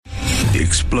the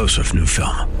explosive new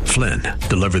film, Flynn,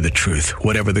 deliver the truth,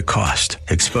 whatever the cost,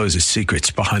 exposes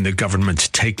secrets behind the government's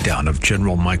takedown of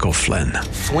General Michael Flynn.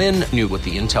 Flynn knew what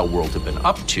the intel world had been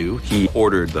up to. He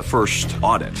ordered the first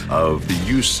audit of the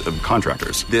use of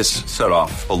contractors. This set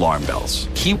off alarm bells.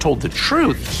 He told the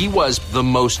truth. He was the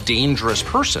most dangerous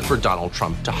person for Donald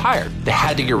Trump to hire. They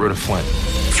had to get rid of Flynn.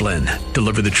 Flynn,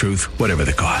 deliver the truth, whatever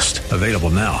the cost. Available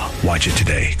now. Watch it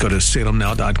today. Go to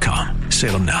salemnow.com.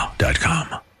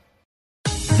 salemnow.com.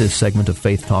 This segment of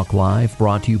Faith Talk Live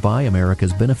brought to you by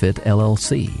America's Benefit,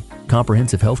 LLC.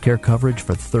 Comprehensive healthcare coverage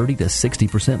for 30 to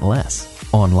 60% less.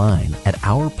 Online at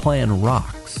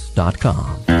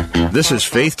ourplanrocks.com. This is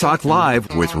Faith Talk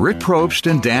Live with Rick Probst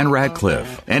and Dan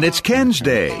Radcliffe. And it's Ken's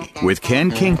Day with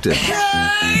Ken Kington.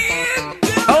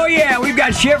 Oh, yeah, we've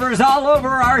got shivers all over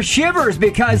our shivers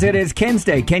because it is Ken's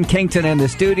Day. Ken Kington in the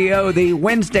studio, the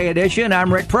Wednesday edition.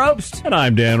 I'm Rick Probst. And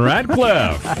I'm Dan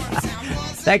Radcliffe.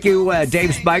 Thank you,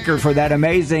 Dave Spiker, for that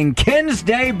amazing Ken's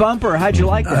Day bumper. How'd you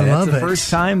like that? I love That's it. the first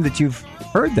time that you've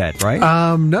heard that, right?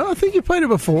 No, I think you played it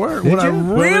before. Did What I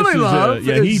you? really love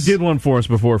is... he did one for us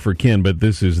before for Ken, but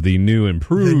this is the new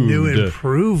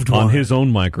improved one. on his own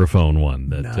microphone one.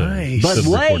 That, Nice. But that's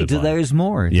wait, recorded live. there's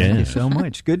more. Thank you Yes. so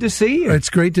much. Good to see you. It's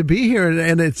great to be here,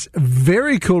 and it's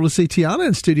very cool to see Tiana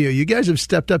in studio. You guys have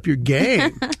stepped up your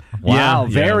game. Wow, Yeah,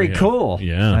 very yeah. cool.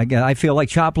 Yeah. I feel like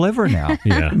chopped liver now.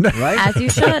 Yeah. Right? As you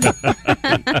should.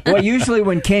 Well, usually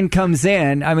when Ken comes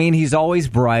in, I mean, he's always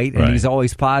bright and Right. he's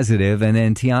always positive, and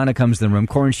then Tiana comes to the room.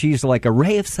 Corn, she's like a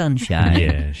ray of sunshine.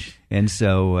 Yes. And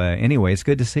so, anyway, it's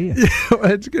good to see you.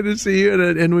 It's good to see you,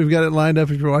 and we've got it lined up.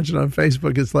 If you're watching on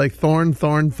Facebook, it's like thorn,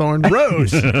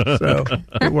 rose. So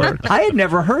it works. I had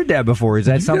never heard that before. Is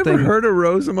that You've something? never heard a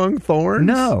rose among thorns?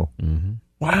 No.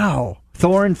 Wow.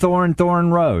 Thorn,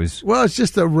 rose. Well, it's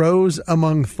just a rose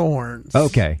among thorns.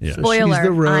 Okay. Yeah. So Spoiler, she's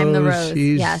the rose. I'm the rose.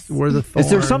 Yes. We're the thorns.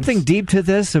 Is there something deep to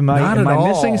this? Am Not I at all.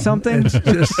 missing something? It's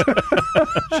just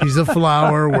she's a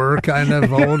flower. We're kind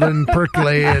of old and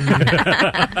prickly,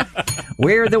 and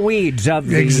We're the weeds of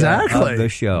the, exactly of the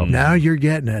show. Now you're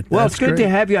getting it. Well, That's it's good great. to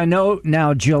have you. I know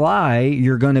now July,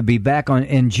 you're going to be back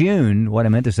in June. What I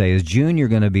meant to say is June, you're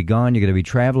going to be gone. You're going to be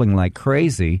traveling like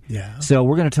crazy. Yeah. So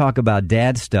we're going to talk about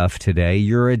dad stuff today.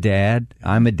 You're a dad.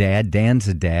 I'm a dad. Dan's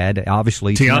a dad.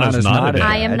 Obviously, Tiana's not a dad.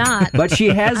 I am not. But she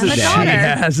has I'm a a dad. daughter. She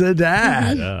has a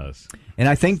dad. Yes. And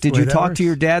I think, did That's the you way that talk works. to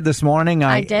your dad this morning?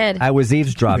 I did. I was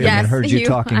eavesdropping Yes, and heard you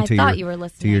talking I to thought you were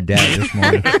listening. to your dad this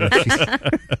morning.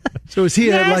 So is he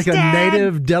Yes, like a Dad.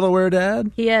 native Delaware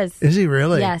dad? He is. Is he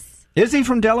really? Yes. Is he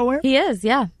from Delaware? He is,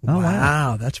 yeah. Oh,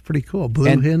 Wow, that's pretty cool. Blue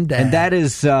and, hen dad. and that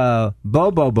is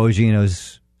Bobo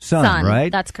Bogino's son,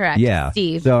 right? That's correct. Yeah.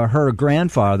 Steve. So her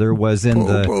grandfather was in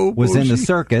Bobo the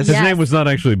circus. His Yes. name was not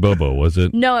actually Bobo, was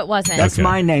it? No, it wasn't. That's Okay.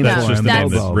 my name That's for just him. the name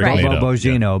That's that Rick right. made Bobo up.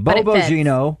 Bogino. But it Bobo fits.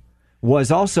 Bogino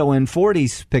was also in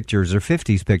 40s pictures or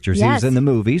 50s pictures. He was Yes. in the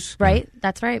movies. Right?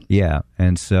 That's right. Yeah,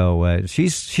 and so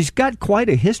she's got quite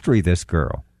a history, this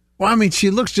girl. Well, I mean, she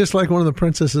looks just like one of the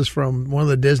princesses from one of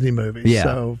the Disney movies. Yeah.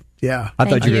 So, yeah. I thought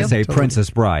Thank you were going you. to say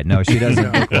Princess Bride. No, she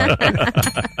doesn't look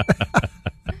like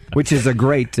which is a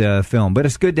great film. But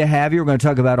it's good to have you. We're going to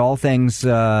talk about all things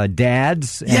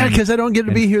dads. Yeah, because I don't get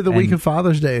to be here the week and- of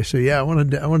Father's Day. So yeah, I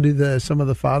want to do some of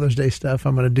the Father's Day stuff.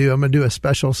 I'm going to do a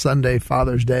special Sunday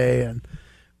Father's Day,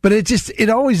 but it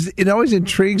always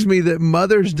intrigues me that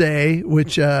Mother's Day,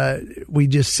 which we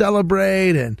just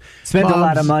celebrate and Spend a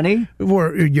lot of money.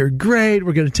 You're great.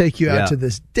 We're going to take you out Yeah. to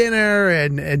this dinner,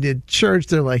 and at church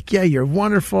they're like, yeah, you're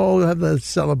wonderful. Let's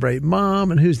celebrate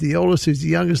mom, and who's the oldest, who's the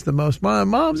youngest, the most.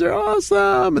 Moms are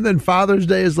awesome. And then Father's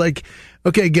Day is like,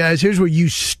 okay, guys, here's where you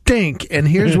stink, and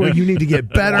here's where you need to get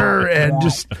better, and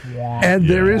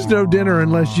there is no dinner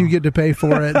unless you get to pay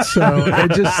for it. So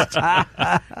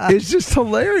it's just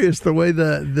hilarious the way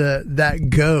that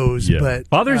goes. Yeah. But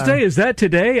Father's Day, is that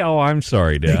today? Oh, I'm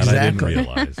sorry, Dad. Exactly. I didn't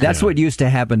realize. That's what used to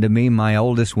happen to me. My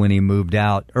oldest, when he moved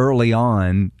out early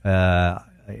on,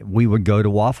 we would go to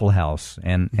Waffle House,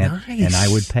 and I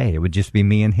would pay. It would just be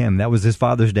me and him. That was his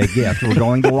Father's Day gift. We're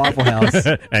going to Waffle House.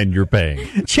 And you're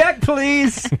paying. Check,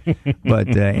 please.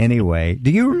 But anyway,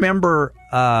 do you remember?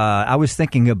 I was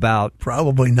thinking about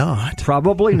probably not.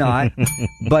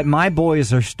 But my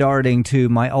boys are starting to.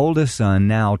 My oldest son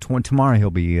now. Tomorrow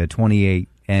he'll be 28,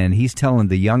 and he's telling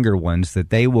the younger ones that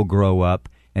they will grow up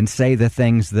and say the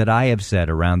things that I have said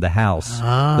around the house.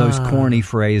 Those corny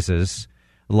phrases.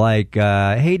 Like,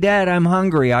 hey, Dad, I'm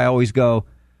hungry. I always go,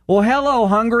 well, hello,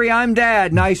 hungry. I'm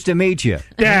Dad. Nice to meet you.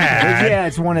 Dad. Yeah,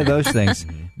 it's one of those things.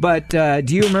 But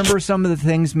do you remember some of the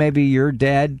things maybe your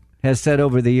dad has said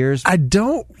over the years? I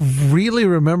don't really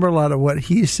remember a lot of what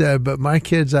he said, but my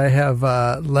kids, I have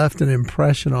left an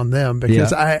impression on them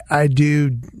because I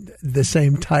do the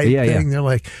same type thing. Yeah. They're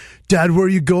like, Dad, where are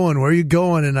you going? Where are you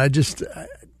going? And I just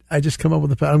come up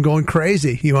with I'm going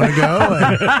crazy. You want to go?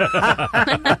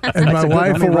 And my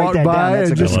wife will walk by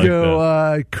and just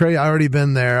go crazy. I already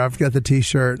been there. I've got the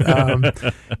T-shirt.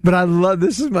 But I love,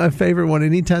 this is my favorite one.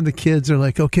 Anytime the kids are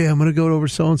like, okay, I'm going to go over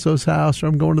to so-and-so's house or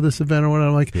I'm going to this event or whatever,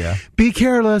 I'm like, be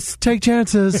careless, take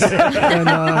chances. And,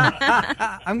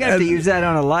 I'm going to have to use that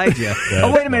on Elijah.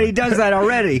 Oh, wait a minute, he does that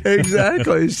already.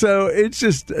 Exactly. So it's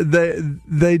just,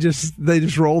 they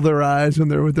just roll their eyes when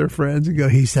they're with their friends and go,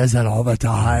 he says that all the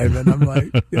time. And I'm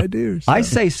like, I do. So. I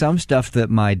say some stuff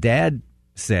that my dad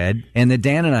said, and that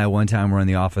Dan and I one time were in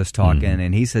the office talking,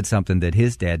 and he said something that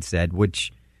his dad said,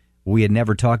 which we had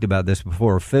never talked about this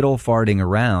before, fiddle farting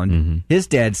around. His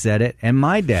dad said it, and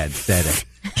my dad said it.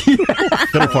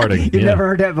 Fiddle farting. You've never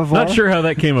heard that before? Not sure how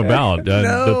that came about.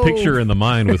 No. The picture in the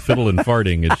mind with fiddle and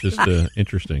farting is just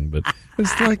interesting. But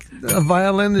it's like a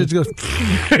violin that just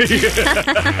goes.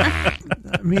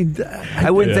 I mean, I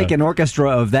wouldn't think an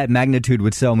orchestra of that magnitude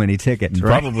would sell many tickets.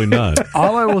 Right? Probably not.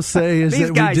 All I will say is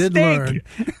that we did learn.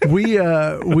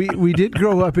 We did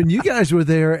grow up, and you guys were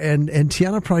there, and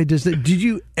Tiana probably does that. Did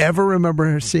you ever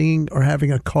remember seeing or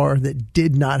having a car that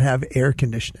did not have air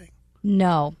conditioning?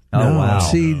 No. Oh, wow.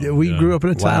 See, we grew up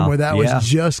in a time where that was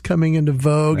just coming into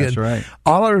vogue. That's and right.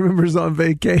 All I remember is on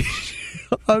vacation.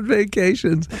 On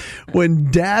vacations,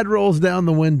 when Dad rolls down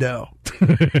the window,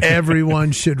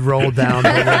 everyone should roll down the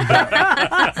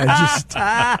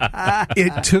window.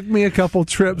 It took me a couple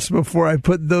trips before I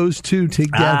put those two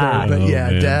together. But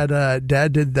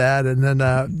Dad did that, and then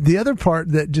the other part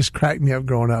that just cracked me up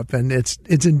growing up, and it's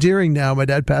endearing now. My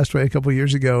dad passed away a couple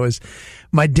years ago. Is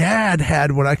my dad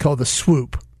had what I call the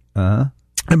swoop.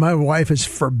 And my wife has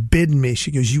forbidden me.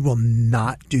 She goes, you will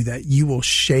not do that. You will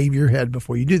shave your head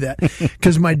before you do that.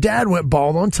 Because my dad went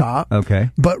bald on top,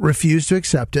 but refused to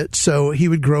accept it. So he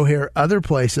would grow hair other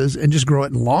places and just grow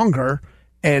it longer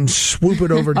and swoop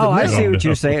it over to the middle. I see what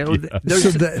you're saying.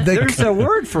 There's a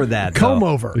word for that. Comb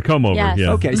over. The comb over,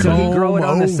 yeah. Okay, so he grow it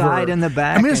on the side and the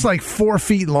back. I mean, it's like 4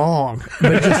 feet long.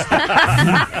 But just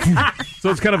so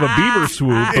it's kind of a beaver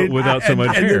swoop, but without so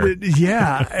much hair.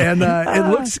 It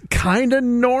looks kind of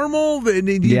normal. And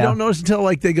you don't notice until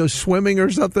like they go swimming or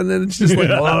something, and it's just like,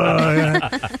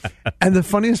 And the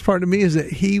funniest part to me is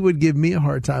that he would give me a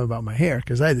hard time about my hair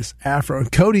because I had this afro.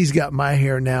 And Cody's got my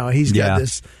hair now. He's got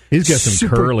this. He's got some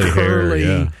curly hair.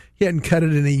 Yeah. He hadn't cut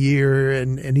it in a year,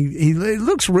 and he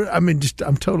looks. I mean,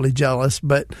 I'm totally jealous,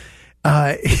 but.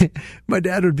 My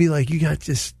dad would be like, you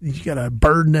got a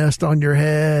bird nest on your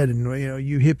head, and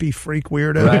you hippie freak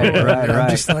weirdo. Right. I'm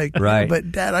just like,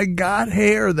 but Dad, I got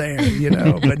hair there,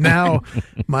 But now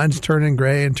mine's turning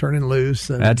gray and turning loose.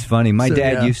 And that's funny. My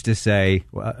dad used to say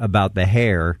about the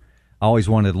hair. I always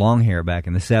wanted long hair back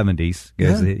in the 70s.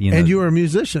 And you were a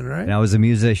musician, right? And I was a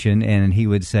musician, and he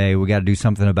would say, we got to do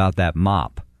something about that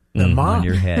mop. The mop on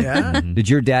your head. Yeah. Did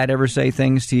your dad ever say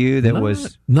things to you that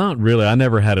was not really? I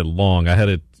never had it long. I had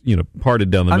it,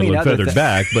 parted down the middle and feathered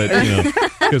back, but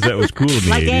because that was cool in the 80s.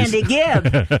 Like Andy Gibb.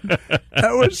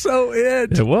 That was so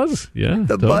it. It was, yeah.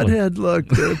 The totally. Butthead look,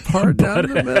 the part down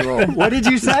the middle. What did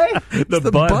you say? The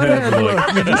butthead look.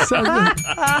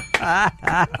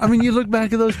 I mean, you look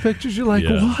back at those pictures, you're like,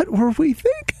 what were we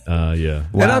thinking? Yeah.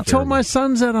 Wow. And I've told my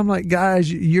sons that, I'm like,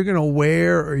 guys, you're going to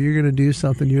wear or you're going to do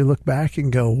something, you look back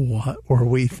and go, what were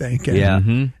we thinking? Yeah.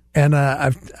 Mm-hmm. And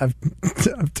I've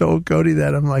told Cody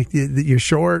that I'm like your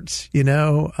shorts,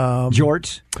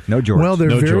 jorts, no jorts. Well, they're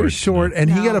no very jorts, short, and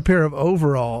he got a pair of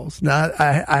overalls. Now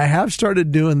I have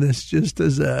started doing this just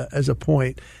as a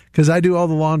point because I do all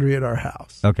the laundry at our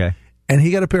house. Okay. And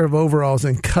he got a pair of overalls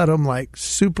and cut them like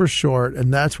super short,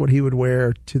 and that's what he would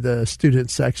wear to the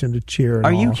student section to cheer.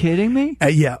 Are you kidding me?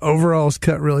 Yeah, overalls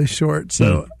cut really short.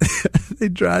 So they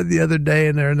dried the other day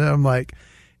in there, and I'm like.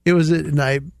 It was at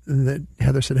night, and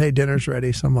Heather said, hey, dinner's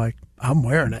ready. So I'm like, I'm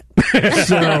wearing it.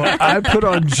 So I put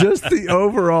on just the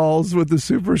overalls with the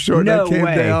super short. No I came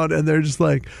way. down, and they're just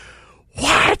like,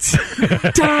 what?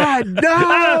 Dad,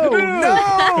 no.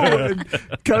 And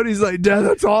Cody's like, Dad,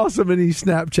 that's awesome. And he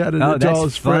Snapchatted it to all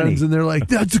his friends, and they're like,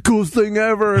 that's the coolest thing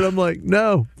ever. And I'm like,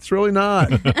 no, it's really not.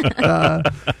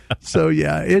 So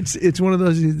yeah, it's one of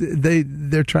those.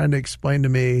 They're trying to explain to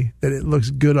me that it looks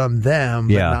good on them,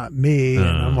 but not me. And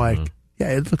I'm like,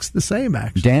 Yeah, it looks the same,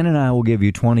 actually. Dan and I will give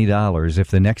you $20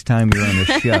 if the next time you're on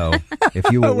the show,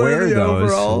 if you will wear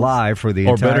those live for the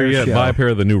entire show. Or better yet, buy a pair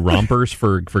of the new rompers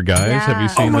for guys. Yeah. Have you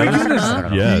seen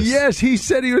those? Yes. Yes, he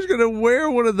said he was going to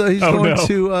wear one of those. He's going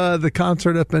to the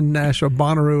concert up in Nashville,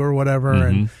 Bonnaroo or whatever,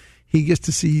 and he gets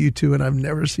to see U2, and I've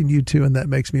never seen U2, and that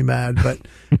makes me mad. But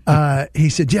he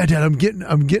said, "Yeah, Dad,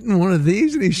 I'm getting one of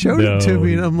these," and he showed it to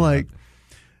me, and I'm like,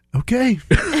 "Okay,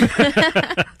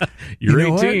 you're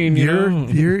 18.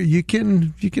 You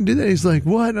can do that." He's like,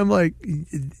 "What?" I'm like,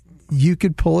 "You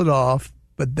could pull it off,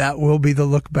 but that will be the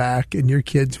look back, and your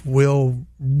kids will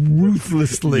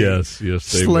ruthlessly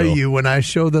slay you when I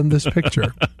show them this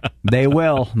picture." They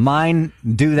will. Mine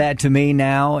do that to me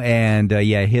now, and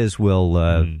his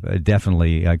will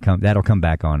definitely come. That'll come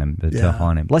back on him. Tough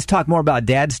on him. Let's talk more about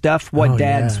dad stuff. What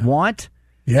dads want.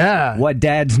 Yeah. What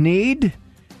dads need.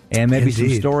 And maybe some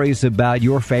stories about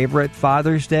your favorite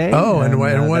Father's Day. And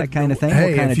what that kind of thing.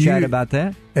 Hey, we'll kind of chat about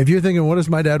that. If you're thinking, what does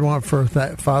my dad want for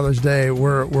Father's Day?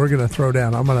 We're going to throw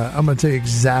down. I'm gonna tell you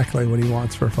exactly what he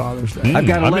wants for Father's Day. I've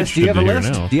got a list. Do you have a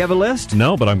list? Do you have a list?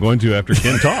 No, but I'm going to after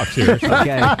Ken talks here. So.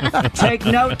 Okay. Take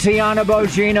note, Tiana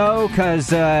Bogino,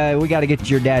 because we got to get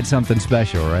your dad something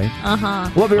special, right?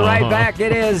 We'll be right back.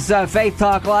 It is Faith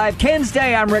Talk Live. Ken's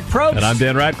Day. I'm Rick Probst. And I'm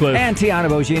Dan Radcliffe. And Tiana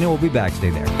Bogino will be back.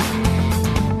 Stay there.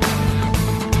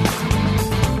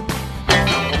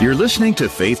 You're listening to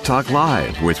Faith Talk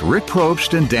Live with Rick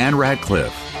Probst and Dan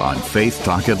Radcliffe on Faith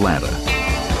Talk Atlanta.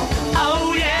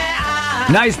 Oh, yeah.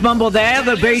 Nice mumble there,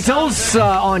 the Beatles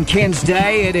on Ken's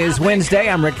Day. It is Wednesday.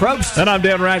 I'm Rick Probst. And I'm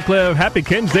Dan Radcliffe. Happy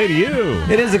Ken's Day to you.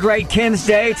 It is a great Ken's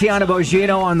Day. Tiana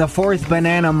Bogino on the fourth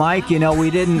banana mic. You know,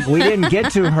 we didn't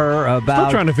get to her about...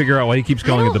 I'm trying to figure out why he keeps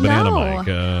calling it the banana mic.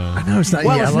 I know it's not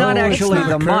yellow. It's not actually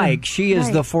the mic. She is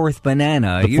the fourth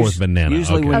banana. The fourth banana.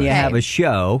 Usually when you have a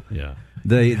show... Yeah.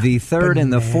 The third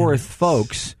and the fourth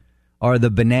folks are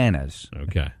the bananas.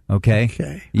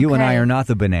 Okay. You and I are not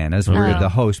the bananas. We're the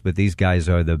host, but these guys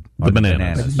are the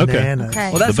bananas. Okay.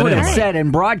 Well, that's what it said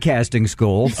in broadcasting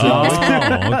school. So.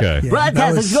 Okay.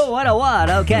 Broadcasting school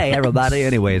 101. Okay, everybody.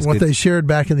 Anyways, what they shared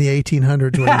back in the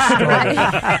 1800s when it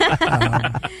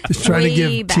started. Just trying to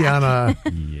give Tiana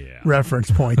reference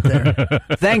point there.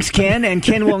 Thanks, Ken. And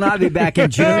Ken will not be back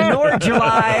in June, nor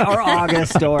July, or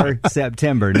August, or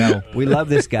September. No, we love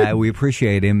this guy. We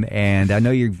appreciate him. And I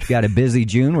know you've got a busy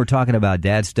June. We're talking about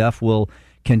dad stuff. We'll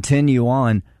continue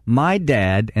on. My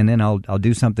dad, and then I'll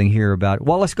do something here about.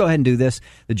 Well, let's go ahead and do this.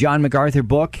 The John MacArthur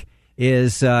book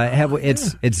is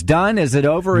it's done. Is it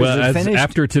over? Well, is it finished?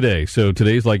 After today. So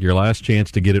today's like your last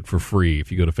chance to get it for free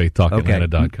if you go to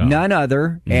faithtalkatlanta.com. None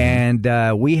other. And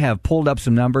we have pulled up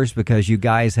some numbers because you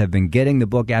guys have been getting the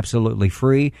book absolutely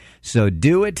free. So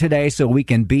do it today so we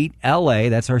can beat LA.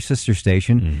 That's our sister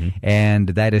station. And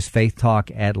that is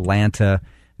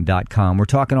faithtalkatlanta.com. We're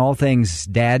talking all things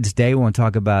Dad's Day. We want to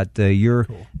talk about your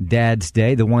Dad's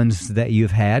Day, the ones that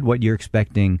you've had, what you're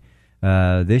expecting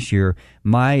this year.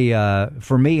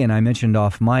 For me, and I mentioned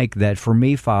off mic that for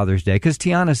me, Father's Day, because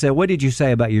Tiana said, what did you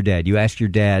say about your dad? You asked your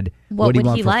dad, what do you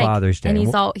want for Father's Day? And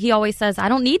he always says, I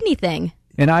don't need anything.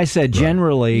 And I said,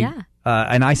 generally,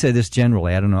 and I say this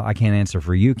generally, I don't know, I can't answer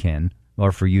for you, Ken,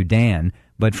 or for you, Dan,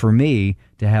 but for me,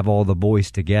 to have all the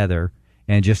boys together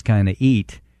and just kind of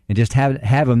eat and just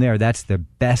have them there, that's the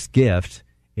best gift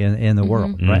in the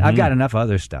world, right? I've got enough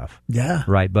other stuff. Yeah.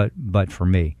 Right, but for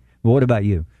me. Well, what about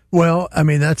you? Well, I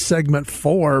mean, that's segment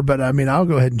 4, but I mean, I'll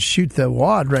go ahead and shoot the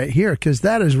wad right here because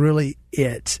that is really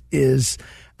is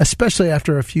especially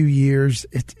after a few years,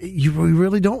 we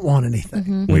really don't want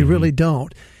anything. We really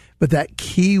don't. But that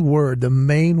key word, the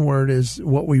main word is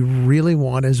what we really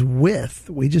want is with.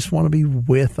 We just want to be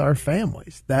with our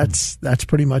families. That's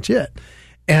pretty much it.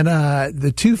 And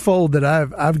the twofold that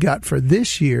I've got for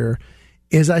this year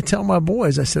is I tell my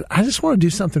boys, I said, I just want to do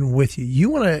something with you. You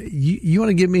want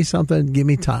to give me something, give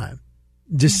me time.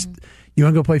 Just, you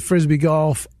want to go play Frisbee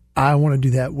golf? I want to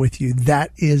do that with you.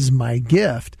 That is my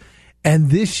gift.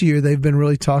 And this year they've been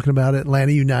really talking about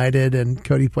Atlanta United and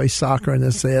Cody plays soccer and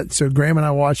this. So Graham and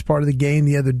I watched part of the game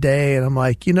the other day and I'm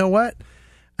like, you know what?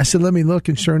 I said, let me look.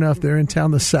 And sure enough, they're in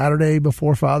town the Saturday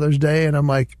before Father's Day. And I'm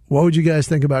like, what would you guys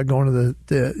think about going to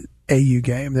the AU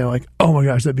game? They're like, oh my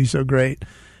gosh, that'd be so great.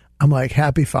 I'm like,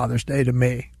 happy Father's Day to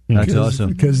me. That's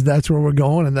awesome. Because that's where we're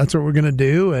going and that's what we're going to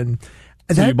do. And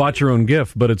so you bought your own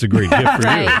gift, but it's a great gift for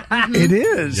you. It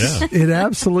is. It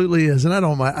absolutely is. And I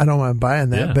don't mind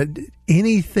buying that. Yeah. But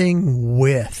anything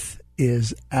with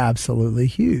is absolutely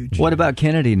huge. What about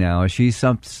Kennedy now? She is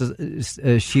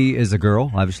a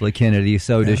girl, obviously, Kennedy.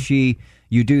 So does she?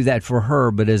 You do that for her,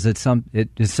 but is it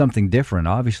something different?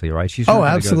 Obviously, right? She's not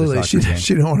absolutely. Go to the soccer game.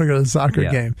 She don't want to go to the soccer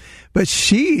game, but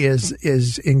she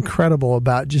is incredible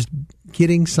about just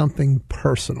getting something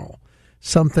personal.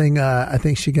 Something I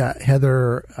think she got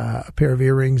Heather a pair of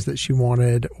earrings that she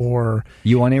wanted, or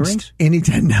you want earrings?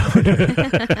 Anytime, no.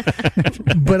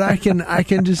 But I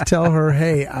can just tell her,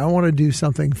 hey, I want to do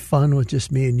something fun with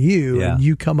just me and you, and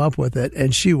you come up with it,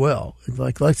 and she will. It's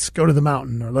like, let's go to the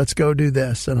mountain, or let's go do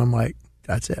this, and I'm like,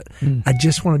 that's it. I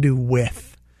just want to do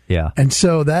with. Yeah, and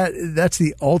so that's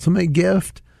the ultimate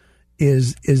gift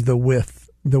is the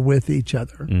with each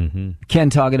other. Mm-hmm.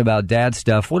 Ken, talking about dad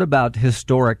stuff. What about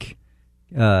historic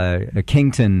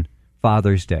Kington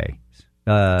Father's Day?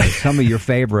 Some of your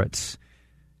favorites.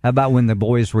 How about when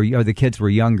the kids were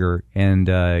younger, and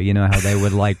you know how they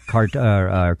would like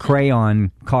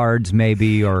crayon cards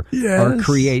maybe, or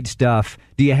create stuff.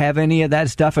 Do you have any of that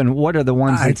stuff? And what are the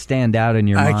ones that stand out in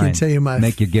your mind? I can tell you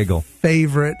make you giggle.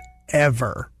 Favorite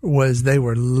ever was they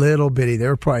were little bitty. They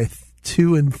were probably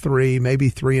 2 and 3, maybe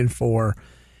 3 and 4.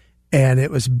 And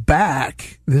it was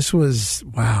back. This was,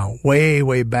 way,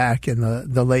 way back in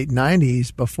the late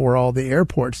 90s before all the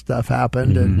airport stuff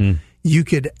happened. Mm-hmm. And you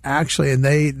could actually,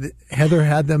 and Heather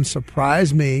had them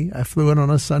surprise me. I flew in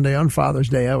on a Sunday on Father's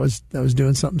Day. I was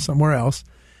doing something somewhere else.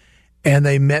 And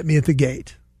they met me at the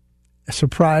gate.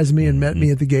 Surprised me and met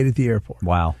me at the gate at the airport.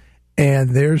 Wow. And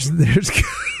there's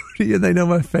Cody, and they know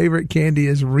my favorite candy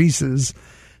is Reese's.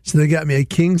 So they got me a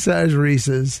king-size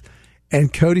Reese's.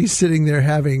 And Cody's sitting there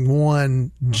having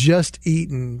one just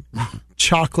eaten,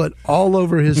 chocolate all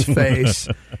over his face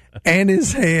and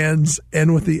his hands,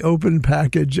 and with the open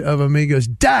package of them, he goes,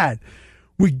 Dad,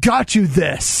 we got you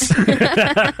this.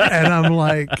 And I'm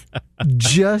like,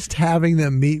 just having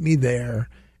them meet me there,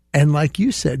 and like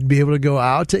you said, be able to go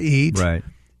out to eat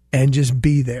and just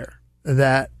be there.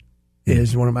 That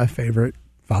is one of my favorite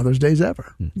Father's Days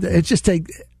ever. It's just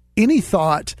any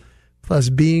thought plus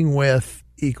being with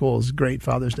equals great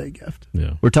Father's Day gift.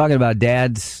 Yeah. We're talking about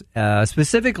dads,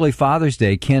 specifically Father's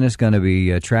Day. Ken is going to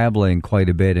be traveling quite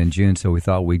a bit in June, so we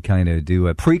thought we'd kind of do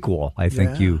a prequel. I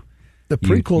think the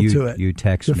prequel to it. You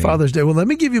text me. Father's Day. Well, let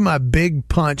me give you my big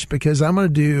punch, because I'm going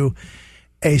to do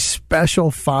a special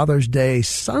Father's Day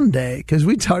Sunday, because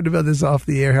we talked about this off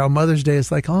the air, how Mother's Day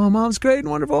is like, oh, Mom's great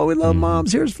and wonderful. We love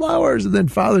moms. Here's flowers. And then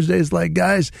Father's Day is like,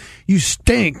 guys, you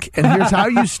stink. And here's how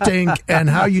you stink and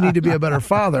how you need to be a better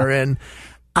father. And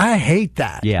I hate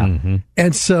that. Yeah. Mm-hmm.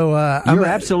 And so you're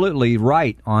absolutely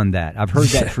right on that. I've heard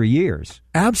that for years.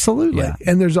 Absolutely. Yeah.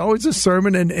 And there's always a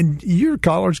sermon, and your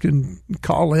callers can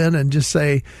call in and just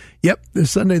say, yep,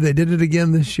 this Sunday they did it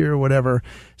again this year or whatever.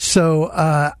 So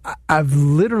I've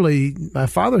literally, my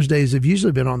Father's Days have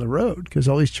usually been on the road, because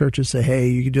all these churches say, hey,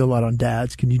 you can do a lot on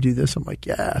dads. Can you do this? I'm like,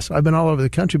 yeah. So I've been all over the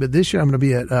country, but this year I'm going to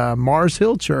be at Mars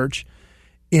Hill Church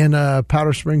in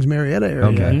Powder Springs, Marietta area.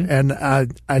 Okay. And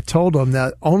I told them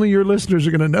that only your listeners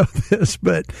are going to know this,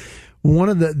 but one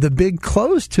of the big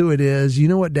close to it is, you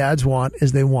know what dads want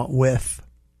is they want with.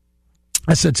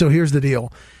 I said, so here's the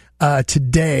deal.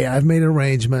 Today I've made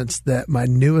arrangements that my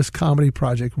newest comedy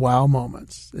project, Wow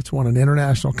Moments, it's won an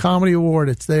International Comedy Award.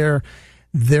 It's there.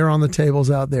 They're on the tables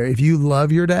out there. If you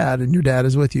love your dad and your dad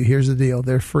is with you, here's the deal.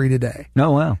 They're free today.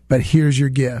 Oh, wow. But here's your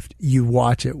gift. You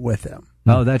watch it with them.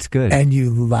 Oh, that's good. And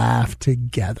you laugh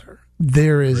together.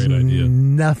 There is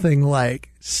nothing like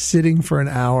sitting for an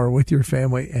hour with your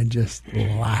family and just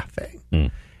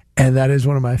laughing. And that is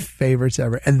one of my favorites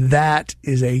ever. And that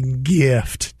is a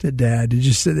gift to Dad, to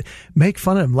just sit, make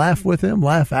fun of him, laugh with him,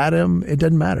 laugh at him. It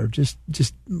doesn't matter. Just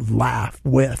laugh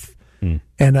with.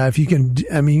 And if you can, you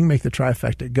can make the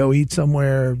trifecta. Go eat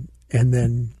somewhere and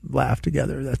then laugh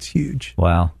together. That's huge.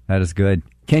 Wow, that is good.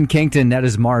 Ken Kington, that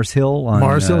is Mars Hill on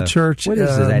Mars Hill Church. What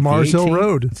is it? Mars Hill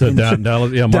Road. It's Dallas,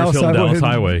 Mars Hill, Dallas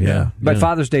Highway. Yeah. But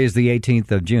Father's Day is the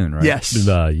 18th of June, right? Yes.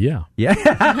 Yeah.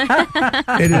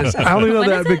 It is. I only know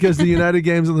that because the United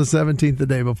Game's on the 17th, the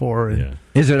day before. And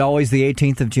Is it always the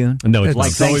 18th of June? No, it's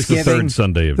like always the third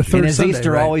Sunday of June. And is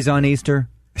Easter always on Easter?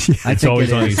 It's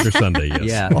always on Easter Sunday, yes.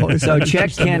 Yeah. So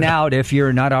check Ken out if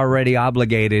you're not already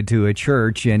obligated to a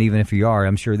church, and even if you are,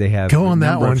 I'm sure they have go on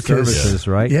that one services,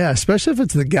 right? Yeah, especially if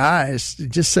it's the guys.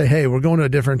 Just say, hey, we're going to a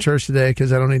different church today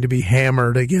because I don't need to be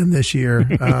hammered again this year.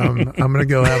 I'm going to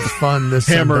go have fun this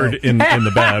hammered Sunday. in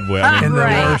the bad way, in the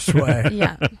worst way.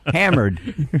 Yeah, hammered.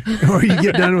 Or you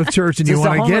get done with church and you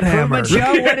want to get hammered.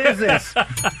 Joe, what is this?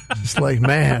 Just like,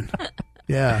 man.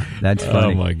 Yeah. That's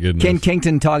funny. Oh, my goodness. Ken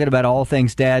Kington talking about all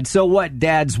things dad. So what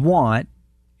dads want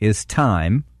is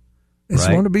time. They just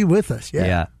want to be with us,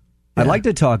 Yeah. I'd like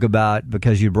to talk about,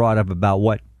 because you brought up about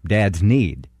what dads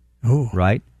need. Oh,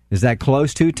 right? Is that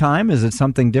close to time? Is it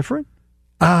something different?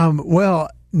 Well,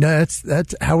 no,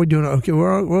 that's how we're doing it. Okay,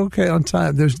 we're okay on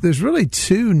time. There's really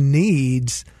two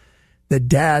needs that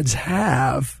dads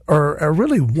have or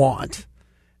really want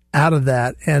out of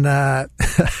that, and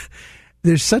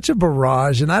there's such a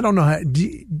barrage. And I don't know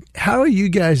how are you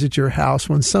guys at your house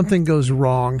when something goes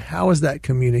wrong? How is that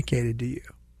communicated to you?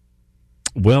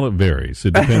 Well, it varies.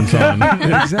 It depends on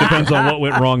depends on what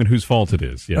went wrong and whose fault it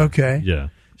is. Yeah. Okay. Yeah.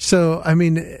 So I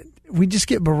mean, we just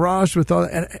get barraged with all,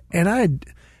 and I,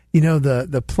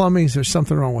 the plumbing's, there's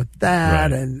something wrong with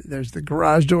that, Right. and there's the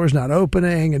garage door's not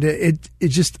opening, and it's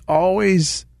just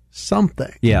always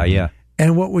something. Yeah.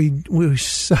 And what we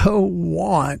so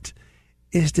want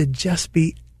is to just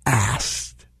be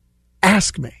asked.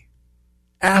 Ask me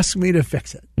to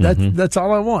fix it. That's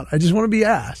all I want. I just want to be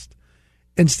asked,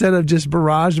 instead of just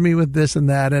barrage me with this and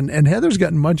that. And Heather's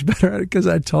gotten much better at it, because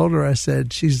I told her, I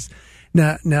said,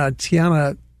 now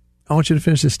Tiana, I want you to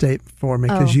finish this statement for me,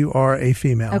 because you are a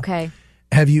female. Okay.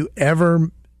 Have you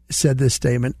ever said this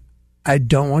statement? I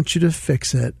don't want you to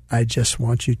fix it. I just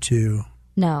want you to.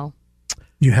 No.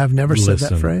 You have never said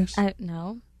that Listen. phrase?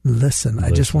 No. Listen.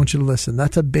 I just want you to listen.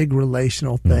 That's a big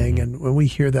relational thing, and when we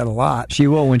hear that a lot. She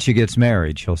will when she gets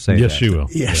married. She'll say Yes, that. she will.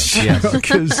 Yes. Yes.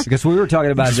 Because Because we were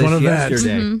talking about It's this one of that.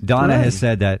 yesterday. Donna has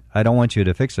said that, I don't want you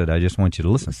to fix it. I just want you to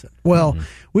listen. well,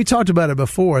 we talked about it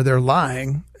before. They're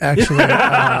lying, actually,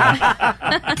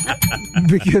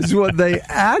 because what they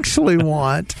actually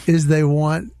want is they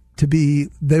want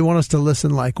us to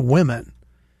listen like women.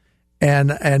 And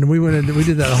we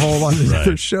did that a whole on this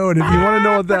other show. And if you want to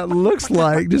know what that looks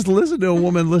like, just listen to a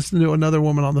woman listen to another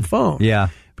woman on the phone. Yeah.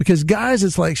 Because guys,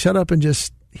 it's like, shut up and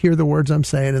just hear the words I'm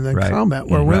saying and then Right. comment.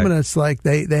 Where Right. women, it's like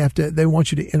they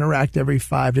want you to interact every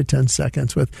 5 to 10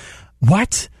 seconds with,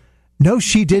 what? No,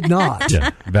 she did not.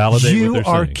 Yeah. Validate You what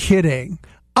they're are saying. kidding.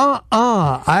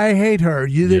 I hate her.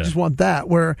 They just want that.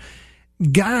 Where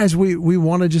guys, we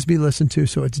want to just be listened to,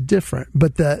 so it's different.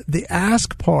 But the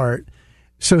ask part.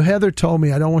 So Heather told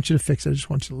me, I don't want you to fix it. I just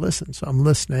want you to listen. So I'm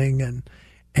listening,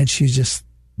 and she's just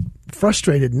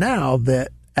frustrated now that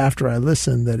after I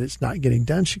listen that it's not getting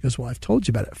done. She goes, well, I've told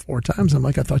you about it 4 times. I'm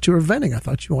like, I thought you were venting. I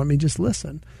thought you wanted me to just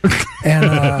listen.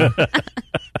 And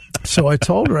so I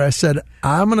told her, I said,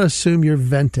 I'm going to assume you're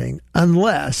venting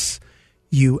unless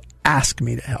you ask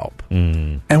me to help.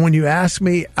 And when you ask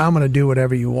me, I'm going to do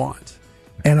whatever you want.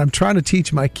 And I'm trying to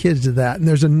teach my kids to that. And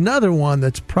there's another one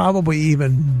that's probably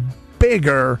even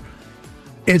bigger.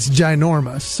 It's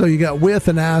ginormous. So you got with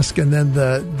and ask, and then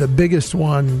the biggest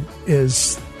one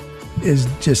is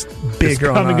just bigger.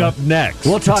 It's coming up next.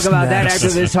 We'll talk It's about that next. after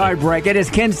this hard break. It is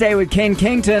Ken's Day with Ken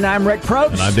Kington. I'm Rick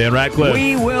Probst. And I'm Dan Ratcliffe.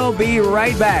 We will be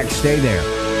right back. Stay there.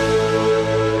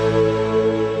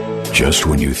 Just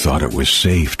when you thought it was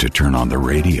safe to turn on the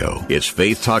radio, it's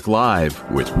Faith Talk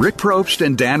Live with Rick Probst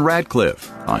and Dan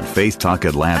Ratcliffe on Faith Talk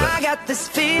Atlanta.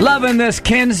 Loving this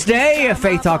Ken's Day.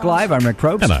 Faith Talk Live. I'm Rick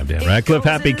Probst. And I'm Dan Ratcliffe.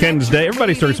 Happy Ken's Day.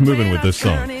 Everybody starts moving with this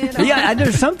song. Yeah,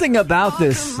 there's something about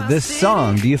this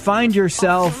song. Do you find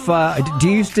yourself, do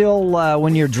you still,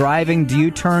 when you're driving, do you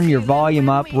turn your volume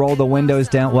up, roll the windows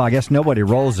down? Well, I guess nobody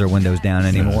rolls their windows down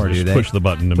anymore, do Just they? push the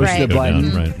button to Push make the it go button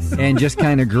down. Right. and just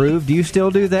kind of groove. Do you still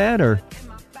do that, or?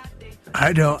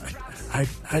 I don't. I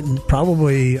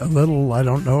probably a little. I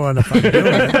don't know if I'm doing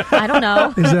it. I don't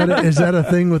know. Is that a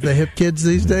thing with the hip kids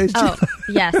these days? Oh,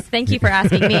 yes. Thank you for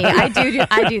asking me. I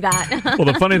do that. Well,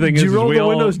 the funny thing Do is, you roll we the all,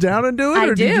 windows down and do it? I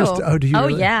or do. You do. just, do you Oh,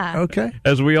 really? yeah. Okay.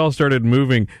 as we all started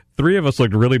moving, 3 of us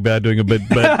looked really bad doing it, but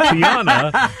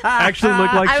Tiana actually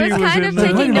looked like I she was was kind in of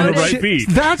taking the notice. right beat.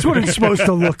 That's what it's supposed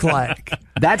to look like.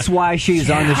 That's why she's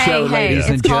on the show, Hey, ladies it's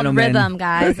and called gentlemen. rhythm,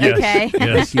 guys. Yes, Okay.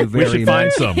 yes. you We very should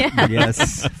find much. some.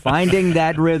 Yes, finding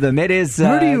that rhythm. It is.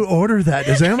 Where do you order that?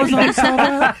 Does Amazon sell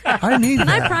that? I need Can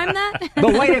that. I prime that?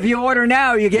 But wait, if you order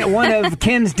now, you get one of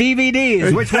Ken's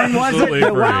DVDs. Which one was it? Absolutely The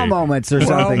free. Wow Moments or Wow,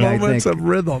 something, I moments think. of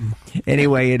rhythm.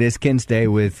 Anyway, it is Ken's Day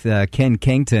with Ken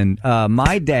Kington.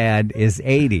 My dad is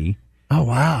 80, Oh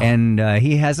wow! and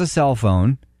he has a cell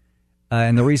phone.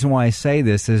 And the reason why I say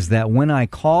this is that when I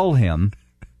call him,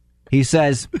 he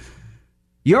says,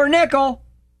 "Your nickel."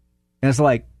 And it's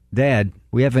like, Dad,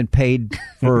 we haven't paid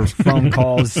for phone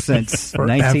calls since Forever.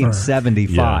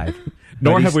 1975.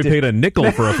 Nor But have we he's paid a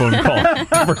nickel for a phone call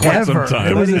for quite some Ever.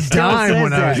 time. It was But he a still dime says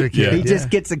when I was that. a kid. He Yeah. just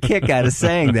gets a kick out of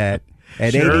saying that.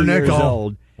 At Sure 80 nickel. years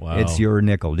old, Wow. it's your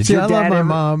nickel. Did See, your I dad love my ever-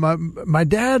 mom. My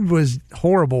dad was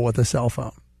horrible with a cell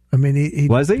phone. I mean, he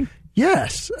Was he?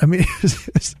 Yes. I mean,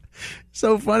 it's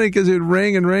so funny because it would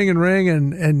ring and ring and ring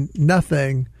and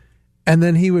nothing. And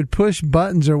then he would push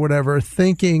buttons or whatever,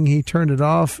 thinking he turned it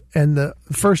off. And the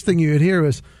first thing you would hear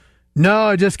was, "No,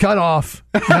 I just cut off.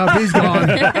 No, he's gone.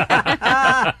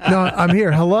 No, I'm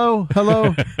here. Hello,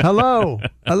 hello, hello,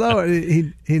 hello."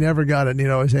 He never got it. And he'd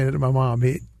always hand it to my mom.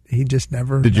 He just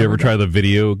never. Did you ever try the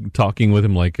video talking with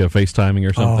him, like FaceTiming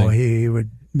or something? Oh, he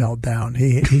would melt down.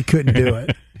 He couldn't do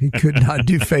it. He could not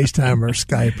do FaceTime or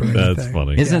Skype or anything. That's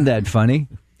funny. Isn't that funny?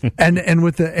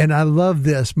 And I love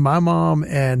this. My mom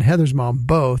and Heather's mom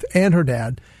both, and her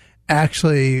dad,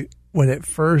 actually, when it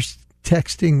first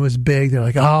texting was big, they're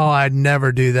like, "Oh, I'd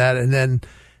never do that." And then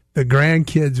the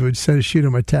grandkids would shoot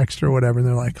them a text or whatever, and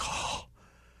they're like, "Oh,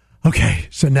 okay."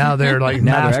 So now they're like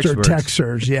master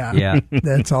texters. Yeah,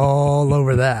 that's all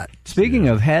over that. Speaking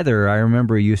of Heather, I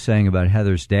remember you saying about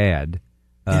Heather's dad.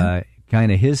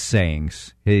 Kind of his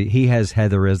sayings. He has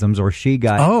Heatherisms, or she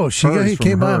got. Oh, he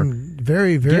came on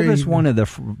very, very. Give us one of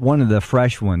the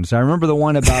fresh ones. I remember the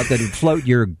one about that would float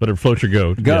your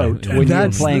goat. Yeah. When you were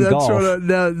playing golf.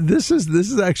 Now this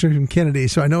is actually from Kennedy,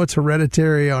 so I know it's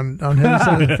hereditary on his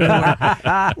side of the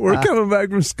family. We're coming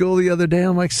back from school the other day.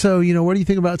 I'm like, "So, what do you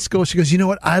think about school?" She goes, "You know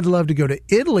what? I'd love to go to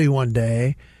Italy one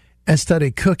day and study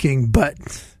cooking, but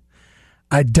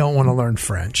I don't want to learn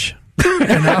French."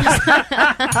 And I was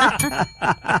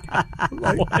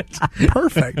like, what?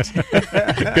 Perfect.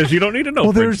 Because you don't need to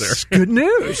know French there. There's good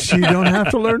news. You don't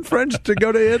have to learn French to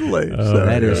go to Italy.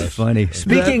 That is funny.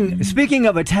 Speaking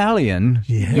of Italian,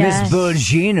 Miss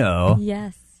Bongino.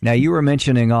 Yes. Now, you were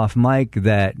mentioning off mic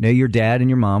that your dad and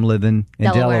your mom live in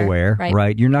Delaware,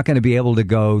 right? You're not going to be able to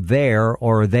go there,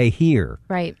 or are they here?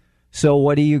 Right. So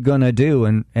what are you going to do?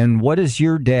 And what is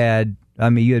your dad... I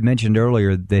mean, you had mentioned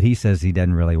earlier that he says he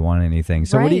doesn't really want anything.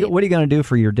 So what are you going to do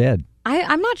for your dad?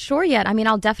 I'm not sure yet. I mean,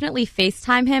 I'll definitely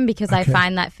FaceTime him because I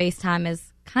find that FaceTime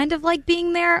is kind of like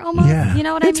being there almost. Yeah, you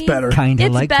know what I mean? It's better. Kind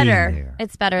of like being there.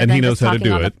 It's better. And than he knows just how to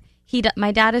do it.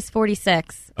 My dad is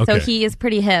 46, so he is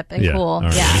pretty hip and cool. All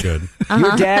right, good.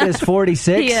 Your dad is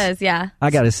 46? He is, yeah. I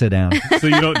got to sit down. So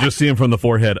you don't just see him from the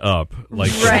forehead up. Right,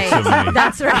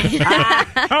 that's right.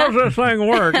 How's this thing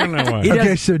work? Anyway?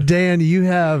 Okay, so Dan, you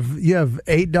have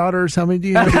 8 daughters. How many do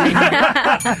you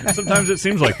have? Sometimes it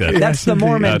seems like that. That's the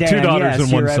Mormon dad. 2 daughters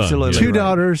and 1 son. 2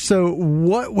 daughters. So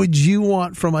what would you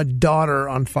want from a daughter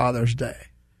on Father's Day?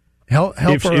 Help her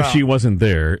out. If she wasn't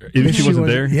there. If she wasn't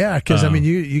there? Yeah, because, I mean,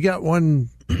 you got one...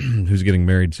 who's getting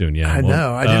married soon, yeah. I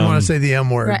know. I didn't want to say the M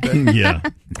word. Right. But. Yeah.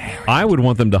 I would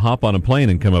want them to hop on a plane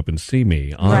and come up and see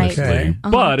me, honestly. Right. Okay.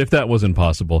 But if that wasn't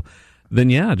possible, then,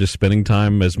 just spending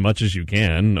time as much as you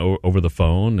can over the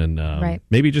phone, and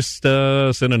maybe just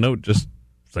send a note just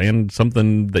saying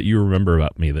something that you remember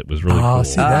about me that was really cool.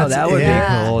 See, that would be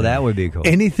cool. That would be cool.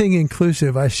 Anything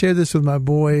inclusive. I shared this with my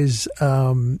boys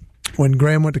when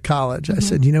Graham went to college. I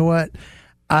said, you know what?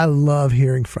 I love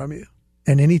hearing from you.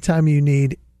 And anytime you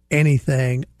need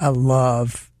anything, I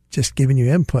love just giving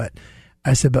you input.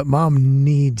 I said, but Mom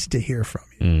needs to hear from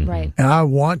you. Mm-hmm. Right. And I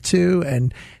want to.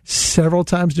 And several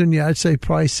times during the year, I'd say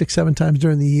probably 6-7 times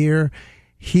during the year,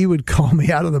 he would call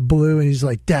me out of the blue and he's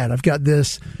like, "Dad, I've got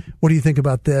this. What do you think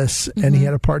about this?" Mm-hmm. And he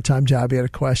had a part-time job. He had a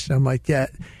question. I'm like, "Yeah."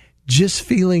 Just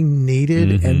feeling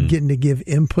needed and getting to give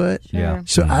input. Sure. Yeah.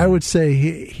 So I would say,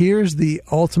 here's the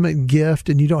ultimate gift,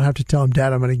 and you don't have to tell him,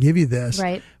 "Dad, I'm going to give you this."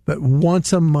 Right. But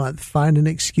once a month, find an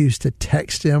excuse to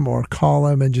text him or call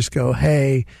him and just go,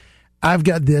 "Hey, I've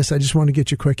got this. I just want to get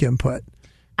your quick input."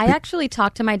 I actually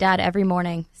talk to my dad every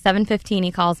morning. 7:15,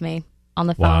 he calls me on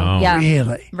the phone. Wow. Yeah.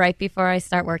 Really? Right before I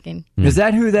start working. Is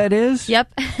that who that is?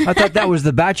 Yep. I thought that was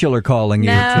the Bachelor calling you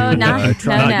to No.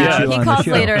 try and get you He on calls the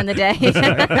show. later in the day.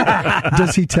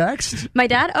 Does he text? My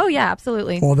dad? Oh, yeah,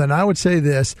 absolutely. Well, then I would say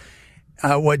this,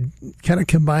 what kind of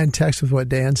combined text with what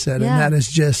Dan said, and that is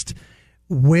just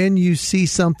when you see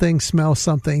something, smell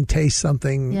something, taste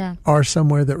something, or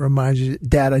somewhere that reminds you,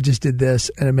 "Dad, I just did this,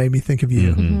 and it made me think of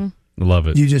you." Mm-hmm. Love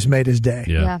it. You just made his day.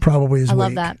 Yeah. Probably his I week.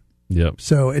 love that. Yep.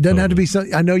 So it doesn't have to be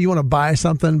something. I know you want to buy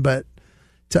something, but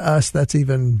to us, that's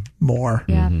even more.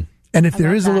 Yeah. And if there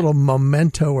love is that. a little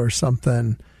memento or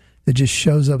something that just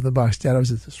shows up in the box, "Dad, I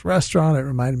was at this restaurant. It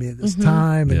reminded me of this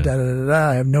time, and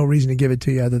I have no reason to give it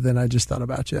to you other than I just thought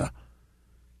about you."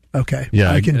 Okay.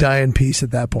 Yeah, I can die in peace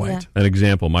at that point. An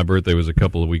example, my birthday was a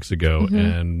couple of weeks ago,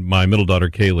 and my middle daughter,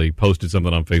 Kaylee, posted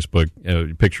something on Facebook,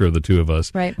 a picture of the two of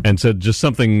us, and said just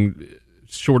something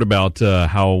short about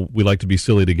how we like to be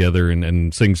silly together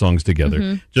and sing songs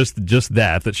together. Just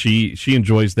that she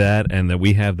enjoys that, and that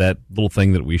we have that little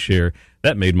thing that we share.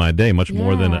 That made my day much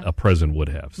more than a present would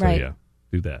have. So,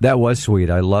 do that. That was sweet.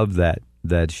 I love that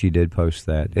she did post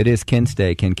that. It is Ken's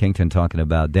Day, Ken Kington talking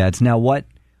about dads. Now, what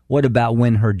about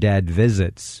when her dad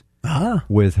visits?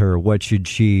 with her. What should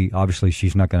she? Obviously,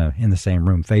 she's not going to in the same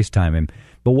room FaceTime him.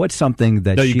 But what's something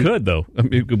that you could though? I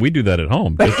mean, we do that at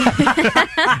home.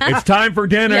 It's time for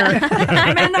dinner. Yeah.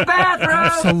 I'm in the bathroom.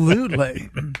 Absolutely.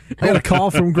 I got a call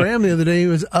from Graham the other day. He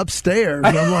was upstairs.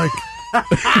 I'm like,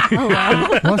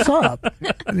 what's up?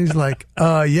 And he's like,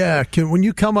 yeah, when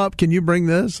you come up, can you bring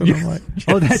this? And I'm like,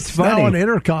 oh, that's funny. Now an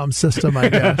intercom system, I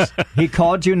guess. He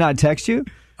called you, not text you?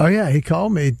 Oh, yeah, he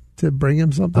called me to bring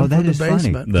him something from the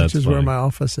basement, which is where my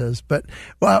office is. But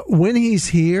when he's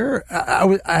here,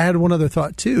 I had one other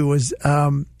thought, too, was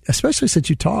especially since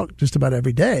you talk just about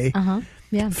every day,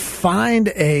 find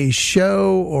a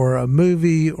show or a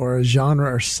movie or a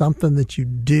genre or something that you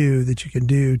do that you can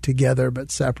do together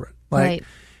but separate. Like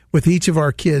with each of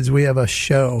our kids, we have a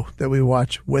show that we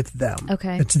watch with them.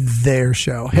 Okay. It's their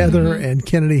show. Heather and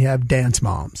Kennedy have Dance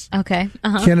Moms. Okay.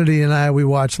 Kennedy and I, we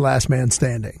watch Last Man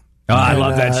Standing. Oh, I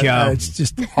love that show. It's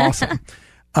just awesome.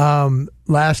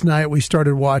 Last night we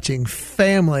started watching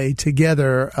Family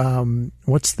together.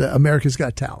 What's the America's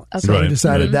Got Talent? Okay. So we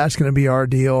decided that's going to be our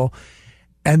deal.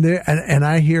 And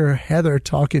I hear Heather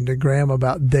talking to Graham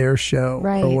about their show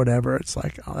or whatever. It's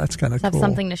like, oh, that's kind of cool. Have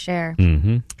something to share.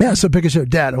 Mm-hmm. Yeah, so pick a show.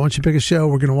 Dad, I want you to pick a show.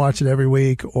 We're going to watch it every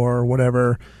week or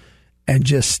whatever. And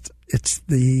just,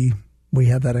 we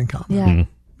have that in common,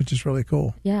 which is really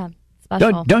cool. Yeah,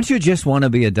 special. Don't you just want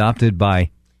to be adopted by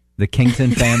the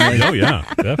Kington family? Oh, yeah,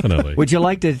 definitely. Would you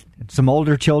like some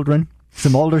older children?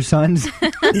 Some older sons?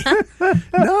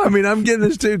 No, I mean, I'm getting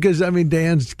this too because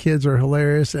Dan's kids are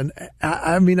hilarious, and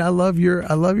I love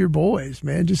your boys,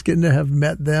 man. Just getting to have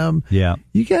met them. Yeah,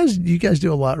 you guys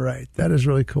do a lot right. That is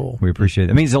really cool. We appreciate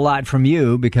it. It means a lot from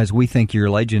you because we think you're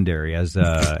legendary as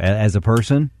a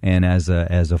person and as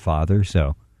a father.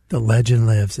 So. The legend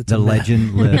lives. The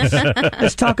legend lives.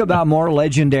 Let's talk about more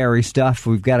legendary stuff.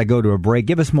 We've got to go to a break.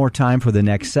 Give us more time for the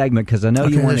next segment because I know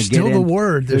you want to get in. There's still the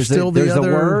word. There's the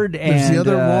word. There's the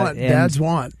other want. Dad's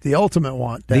want. The ultimate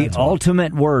want. Dad's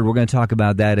ultimate word. We're going to talk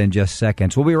about that in just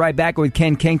seconds. We'll be right back with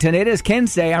Ken Kington. It is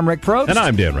Ken's Day. I'm Rick Probst. And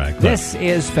I'm Dan Radcliffe. This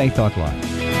is Faith Talk Live.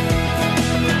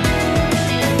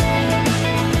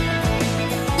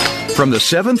 From the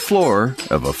 7th floor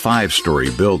of a 5-story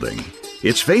building,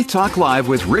 it's Faith Talk Live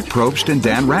with Rick Probst and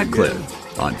Dan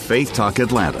Radcliffe on Faith Talk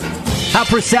Atlanta. How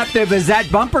perceptive is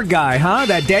that bumper guy, huh?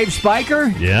 That Dave Spiker?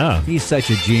 Yeah. He's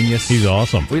such a genius. He's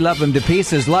awesome. We love him to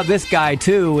pieces. Love this guy,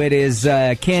 too. It is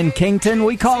Ken Kington.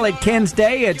 We call it Ken's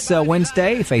Day. It's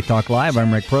Wednesday. Faith Talk Live.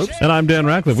 I'm Rick Probst. And I'm Dan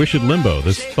Radcliffe. We should limbo.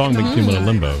 This song makes you want to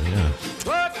limbo. Yeah.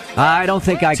 I don't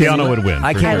think I can. Tiana would win.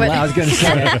 I can't. I was going to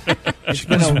say.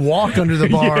 Just walk under the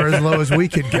bar as low as we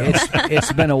could go.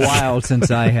 It's been a while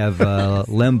since I have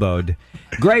limboed.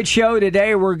 Great show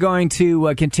today. We're going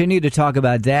to continue to talk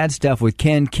about dad stuff with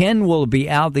Ken. Ken will be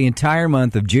out the entire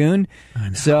month of June,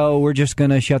 so we're just going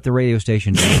to shut the radio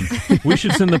station down. We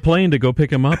should send the plane to go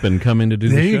pick him up and come in to do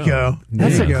the show. There you go.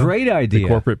 That's a great idea. The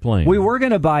corporate plane. We were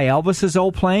going to buy Elvis's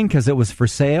old plane because it was for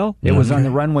sale. It was on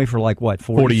the runway for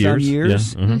 40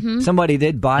 years. Yeah. Mm-hmm. Somebody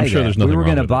did buy that. We were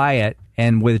going to buy it.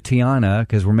 And with Tiana,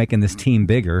 because we're making this team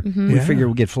bigger, we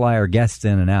figured we'd fly our guests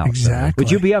in and out. Exactly.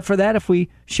 Would you be up for that if we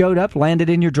showed up, landed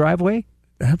in your driveway?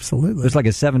 Absolutely. It was like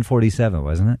a 747,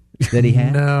 wasn't it? That he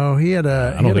had? No, he had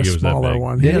a smaller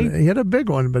one. Did he had a big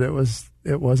one, but it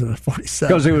wasn't a 47.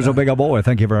 Because he was a big boy.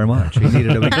 Thank you very much. He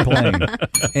needed a big plane.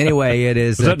 Anyway, it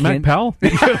is. Was that Mac Powell?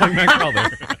 Like Mac Powell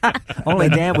there. Only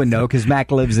Dan would know because Mac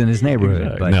lives in his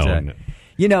neighborhood. But, no.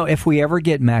 You know, if we ever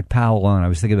get Mac Powell on, I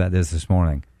was thinking about this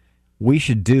morning. We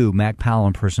should do Mac Powell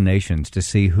impersonations to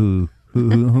see whom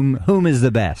is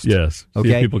the best. Yes. Okay.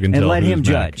 See if people can and tell let him Mac.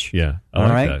 judge. Yeah. I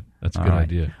like that. That's a good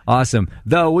idea. Awesome.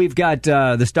 Though we've got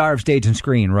the star of stage and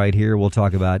screen right here. We'll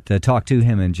talk to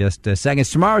him in just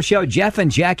seconds. Tomorrow's show, Jeff and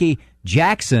Jackie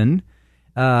Jackson.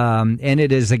 And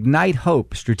it is Ignite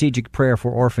Hope, Strategic Prayer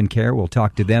for Orphan Care. We'll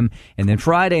talk to them. And then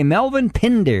Friday, Melvin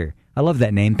Pinder. I love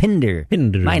that name, Pinder.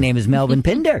 My name is Melvin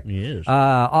Pinder. Yes.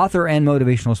 Author and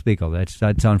motivational speaker.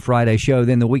 That's on Friday's show.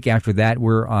 Then the week after that,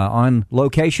 we're on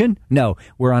location. No,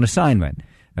 we're on assignment.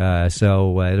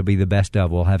 So it'll be the best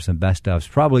of. We'll have some best ofs.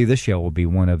 Probably this show will be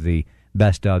one of the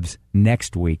best ofs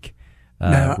next week.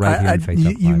 Now, right here in Faith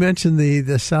Talk Live. You mentioned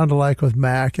the sound alike with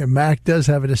Mac, and Mac does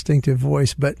have a distinctive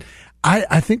voice, but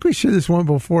I think we shared this one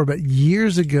before, but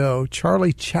years ago,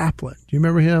 Charlie Chaplin, do you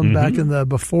remember him back in the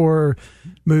before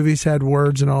movies had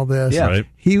words and all this? Yeah. Right.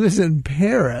 He was in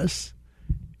Paris,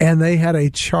 and they had a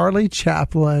Charlie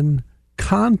Chaplin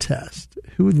contest.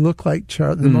 Who would look like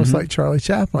the most like Charlie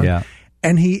Chaplin? Yeah.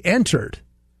 And he entered.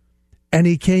 And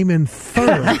he came in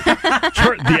third.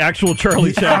 The actual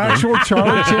Charlie Chaplin. Actual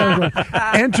Charlie Chaplin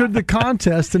entered the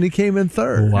contest, and he came in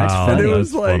third. Wow, and it that's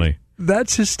was like funny.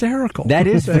 That's hysterical. That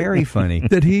is very funny.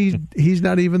 That he's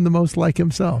not even the most like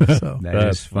himself. So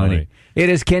That's funny. It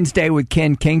is Ken's Day with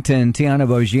Ken Kington, Tiana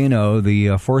Bogino,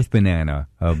 the fourth banana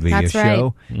of the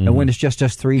show. Right. And when it's just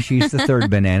us three, she's the third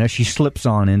banana. She slips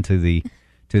on into the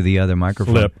other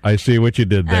microphone. Flip. I see what you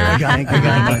did there.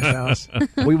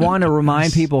 We want to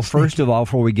remind people, first of all,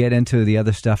 before we get into the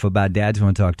other stuff about dads we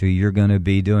want to talk to, you're going to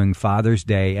be doing Father's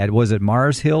Day at, was it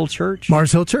Mars Hill Church?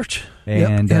 Mars Hill Church.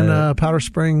 And in Powder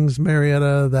Springs,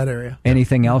 Marietta, that area.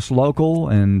 Anything else local?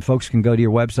 And folks can go to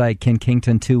your website,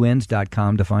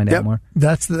 kenkington2ns.com, to find out more.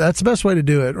 That's the best way to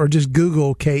do it. Or just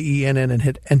Google KENN and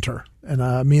hit enter.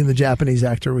 And me and the Japanese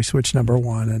actor, we switched number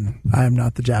one, and I am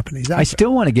not the Japanese actor. I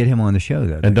still want to get him on the show,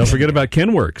 though. And don't forget about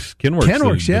KenWorks.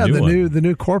 KenWorks, the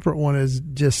new corporate one is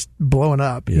just blowing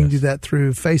up. You can do that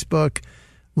through Facebook,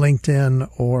 LinkedIn,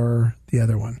 or the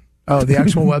other one. Oh, the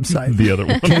actual website. The other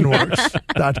one.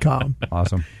 KenWorks.com.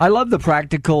 Awesome. I love the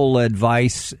practical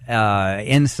advice,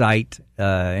 insight,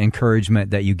 encouragement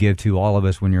that you give to all of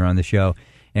us when you're on the show.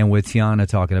 And with Tiana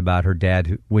talking about her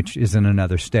dad, which is in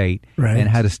another state, and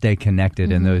how to stay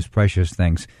connected in those precious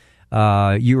things.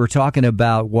 You were talking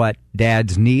about what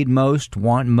dads need most,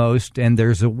 want most, and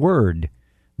there's a word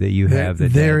that you have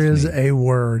that there dads is need. a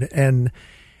word, and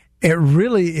it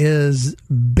really is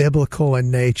biblical in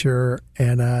nature.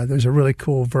 And there's a really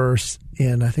cool verse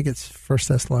in, I think it's 1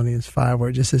 Thessalonians 5, where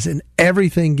it just says, "In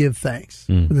everything give thanks."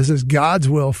 This is God's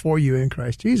will for you in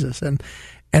Christ Jesus. And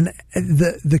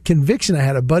the conviction, I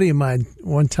had a buddy of mine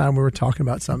one time, we were talking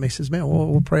about something. He says, "Man,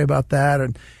 we'll pray about that."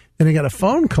 And then I got a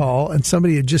phone call, and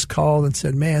somebody had just called and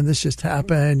said, "Man, this just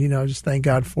happened. Just thank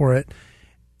God for it."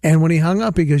 And when he hung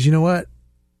up, he goes, "You know what?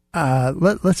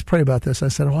 Let's pray about this." I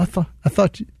said, "Oh, I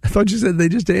thought you said they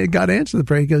just God answered the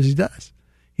prayer." He goes, "He does.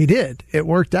 He did. It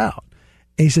worked out."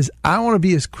 And he says, "I want to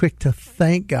be as quick to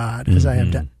thank God as I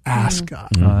am to ask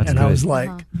God." And I was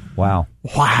like, wow.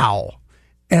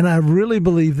 And I really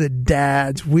believe that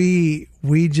dads, we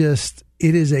just,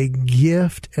 it is a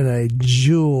gift and a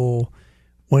jewel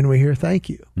when we hear thank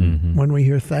you. When we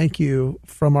hear thank you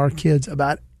from our kids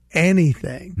about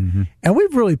anything. And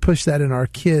we've really pushed that in our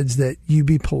kids, that you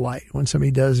be polite when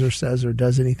somebody does or says or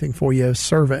does anything for you, a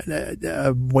servant,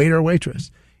 a waiter or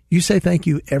waitress. You say thank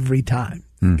you every time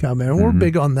you come in. And we're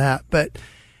big on that. But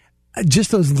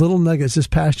just those little nuggets. This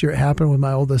past year, it happened with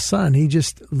my oldest son. He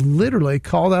just literally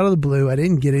called out of the blue. I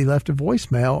didn't get it. He left a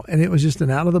voicemail, and it was just an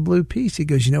out of the blue piece. He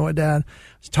goes, "You know what, Dad? I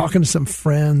was talking to some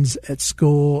friends at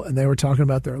school, and they were talking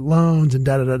about their loans and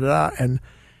da-da-da-da-da. And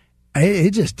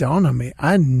it just dawned on me.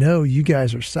 I know you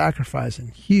guys are sacrificing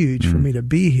huge for me to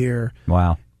be here.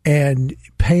 Wow. And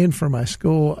paying for my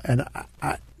school. And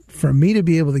for me to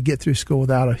be able to get through school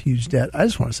without a huge debt, I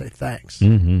just want to say thanks."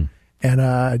 And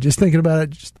just thinking about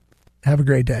it, just have a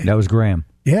great day. That was Graham.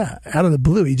 Yeah, out of the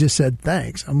blue, he just said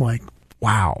thanks. I'm like,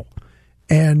 wow.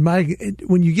 And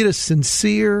when you get a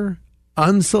sincere,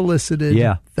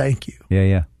 unsolicited thank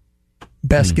you,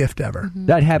 best gift ever.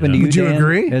 That happened to you, Would you Dan,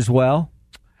 agree? as well?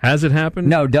 Has it happened?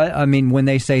 No, I mean, when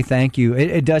they say thank you,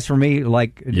 it does for me.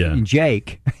 Like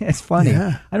Jake, it's funny.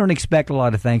 Yeah. I don't expect a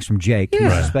lot of thanks from Jake. He's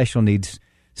a special needs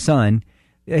son.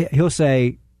 He'll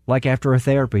say, like after a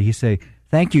therapy, he'll say,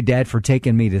 "Thank you, Dad, for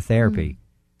taking me to therapy."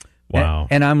 Wow.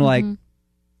 And I'm like,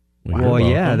 well,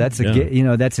 yeah, that's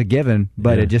a given,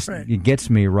 but it just it gets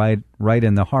me right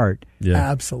in the heart. Yeah.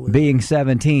 Absolutely. Being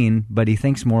 17, but he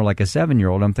thinks more like a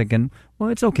 7-year-old. I'm thinking, well,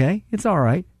 it's okay, it's all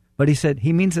right. But he said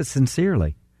he means it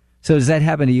sincerely. So does that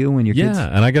happen to you when your kids? Yeah,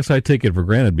 and I guess I take it for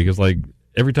granted because, like,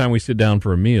 every time we sit down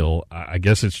for a meal, I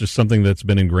guess it's just something that's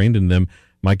been ingrained in them.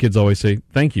 My kids always say,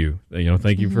 "Thank you,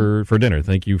 thank you for dinner,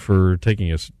 thank you for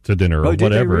taking us to dinner," or did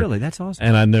whatever. They really? That's awesome.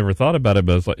 And I never thought about it,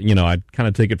 but it's like, I kind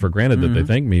of take it for granted that they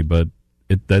thank me, but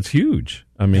that's huge.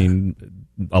 I mean,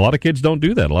 a lot of kids don't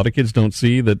do that. A lot of kids don't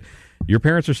see that your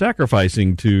parents are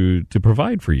sacrificing to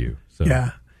provide for you. So.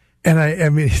 Yeah, and I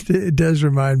mean, it does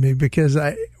remind me because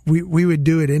we would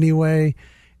do it anyway.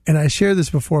 And I shared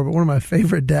this before, but one of my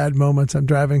favorite dad moments, I'm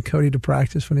driving Cody to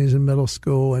practice when he's in middle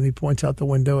school, and he points out the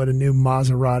window at a new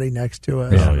Maserati next to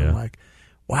us. Oh, and I'm like,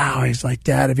 wow. He's like,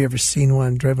 "Dad, have you ever seen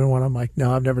one, driven one?" I'm like,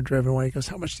 "No, I've never driven one." He goes,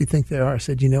 "How much do you think they are?" I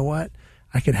said, "You know what?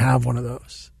 I could have one of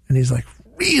those." And he's like,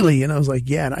 "Really?" And I was like,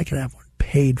 "Yeah, and I could have one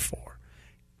paid for."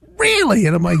 "Really?"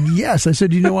 And I'm like, "Yes." I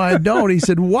said, "You know why I don't?" He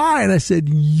said, "Why?" And I said,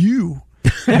 "You.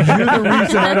 You're the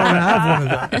reason I don't have one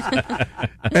of those."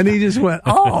 And he just went,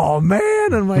 "Oh, man."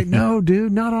 And I'm like, "No,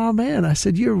 dude, not all man." I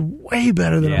said, "You're way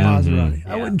better than a Maserati.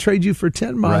 I wouldn't trade you for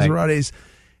 10 Maseratis. Right.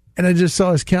 And I just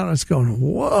saw his countenance going,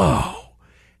 whoa.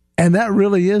 And that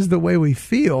really is the way we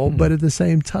feel. But at the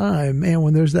same time, man,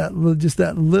 when there's that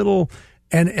little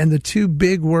And the two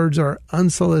big words are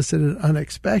unsolicited,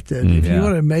 unexpected. If you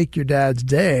want to make your dad's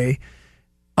day,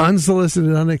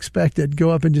 unsolicited, unexpected, go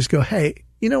up and just go, hey,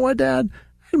 you know what, Dad?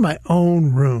 I have my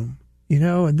own room,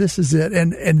 and this is it.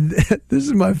 And this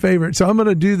is my favorite. So I'm going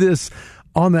to do this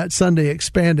on that Sunday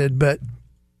expanded. But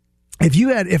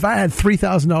if I had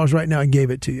 $3,000 right now and gave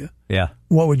it to you,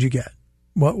 what would you get?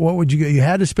 What would you get? You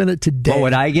had to spend it today. What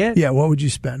would I get? Yeah, what would you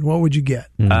spend? What would you get?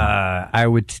 I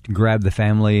would grab the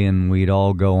family and we'd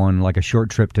all go on like a short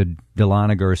trip to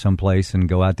Dahlonega or someplace and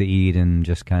go out to eat and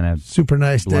just kind of super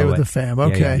nice day with the fam.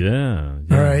 Okay. Yeah.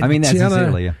 All right. I mean, that's Tiana,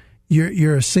 sincerely.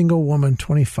 You're a single woman,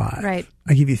 25. Right.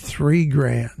 I give you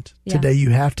 $3,000 today. You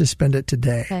have to spend it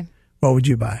today. Okay. What would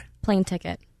you buy? Plane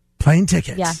ticket. Plane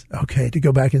tickets. Yeah. Okay, to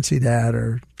go back and see Dad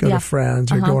or go to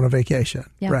friends or go on a vacation.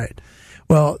 Yeah. Right.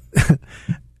 Well,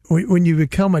 when you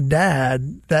become a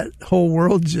dad, that whole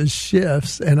world just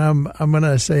shifts. And I'm going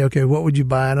to say, okay, what would you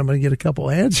buy? And I'm going to get a couple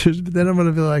answers. But then I'm going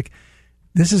to be like,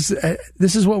 this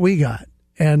is what we got.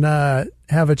 And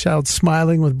have a child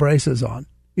smiling with braces on.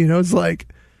 It's like,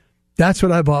 that's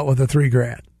what I bought with the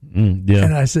 $3,000.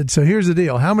 And I said, so here's the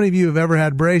deal. How many of you have ever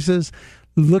had braces?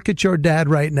 Look at your dad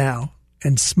right now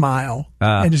and smile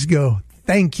and just go,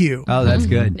 thank you. Oh, that's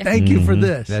good. Thank you for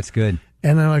this. That's good.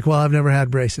 And I'm like, well, I've never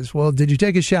had braces. Well, did you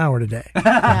take a shower today?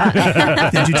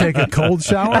 Did you take a cold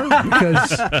shower?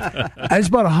 Because I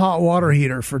just bought a hot water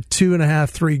heater for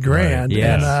 $2,500, $3,000. Right.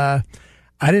 Yes. And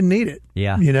I didn't need it.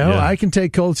 Yeah. I can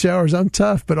take cold showers. I'm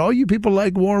tough, but all you people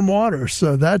like warm water.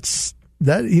 So that's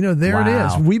that. There it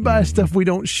is. We buy stuff we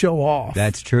don't show off.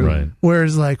 That's true. Right.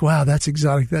 Whereas like, wow, that's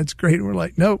exotic. That's great. And we're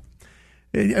like, nope.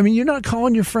 I mean, you're not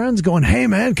calling your friends going, hey,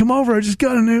 man, come over. I just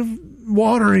got a new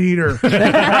water heater.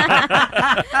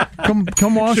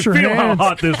 come wash your hands. How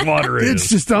hot this water is. It's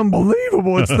just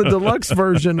unbelievable. It's the deluxe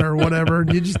version or whatever.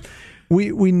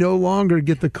 We no longer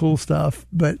get the cool stuff,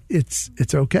 but it's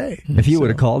okay. If you would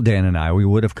have called Dan and I, we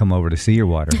would have come over to see your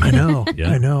water. I know.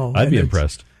 Yeah. I know. I'd be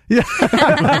impressed. Yeah.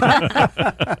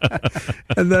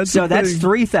 And that's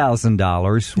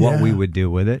 $3,000. What we would do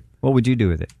with it? What would you do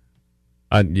with it?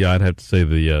 I'd have to say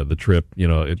the trip.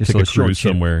 Just take a cruise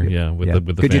somewhere. With the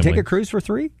Could family. you take a cruise for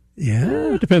 $3,000?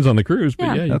 Yeah. It depends on the cruise,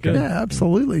 but you could. Yeah,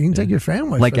 absolutely. You can take your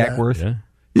family. Like for that. Eckworth.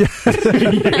 Yeah.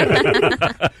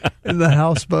 In the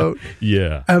houseboat.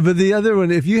 Yeah. But the other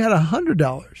one, if you had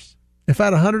 $100, if I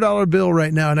had $100 bill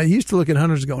right now, and I used to look at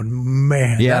hundreds going,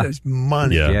 man, that is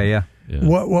money. Yeah.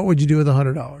 What would you do with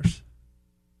 $100?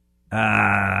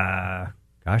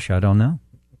 Gosh, I don't know.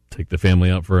 Take the family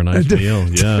out for a nice meal.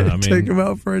 Yeah, take them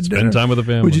out for a dinner. Spend time with the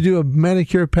family. Would you do a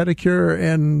manicure, pedicure,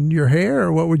 and your hair,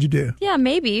 or what would you do? Yeah,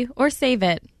 maybe. Or save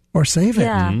it. Or save it.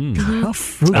 Yeah. God, how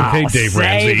frugal. Okay, Dave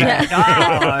Ramsey.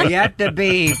 You have to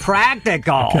be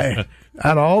practical. Okay.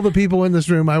 Out of all the people in this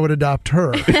room, I would adopt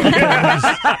her.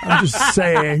 I'm just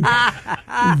saying.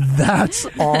 That's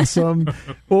awesome.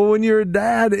 Well, when you're a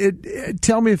dad,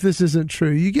 tell me if this isn't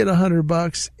true. You get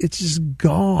 $100, it's just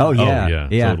gone. Oh, yeah.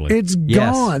 Totally. It's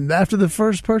gone. After the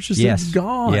first purchase, it's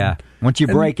gone. Yeah. Once you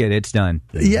break it, it's done.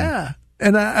 Yeah.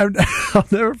 And I'll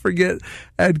never forget,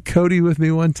 I had Cody with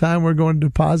me one time. We're going to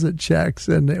deposit checks,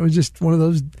 and it was just one of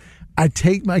those, I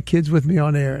take my kids with me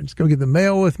on errands. Go get the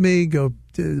mail with me, go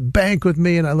to the bank with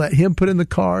me, and I let him put in the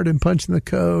card and punch in the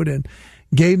code and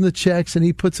gave him the checks, and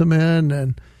he puts them in,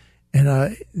 and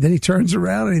then he turns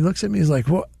around and he looks at me, he's like,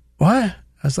 what? I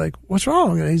was like, what's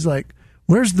wrong? And he's like,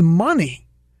 where's the money?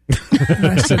 And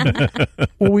I said,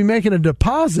 well, we making a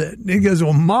deposit. And he goes,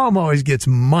 well, Mom always gets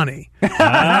money. And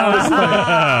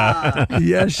I was like,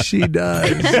 yes, she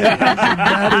does.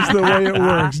 That is the way it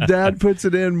works. Dad puts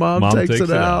it in, Mom takes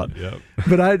it out. Yep.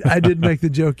 But I did make the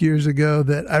joke years ago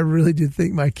that I really did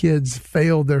think my kids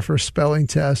failed their first spelling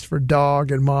test for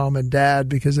dog and mom and dad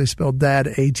because they spelled dad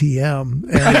ATM.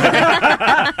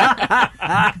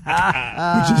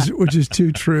 Which is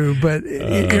too true. But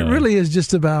it really is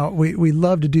just about, we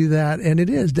love to do that. And it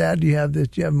is, Dad, do you have this?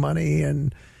 Do you have money?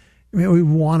 And I mean, we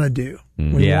want to do.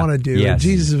 We want to do. Yes. And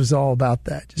Jesus was all about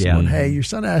that. Just going, hey, your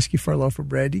son asks you for a loaf of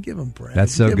bread. You give him bread.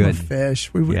 That's so give good. him a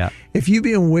fish. If you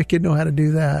being wicked know how to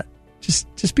do that,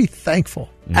 just be thankful.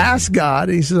 Ask God.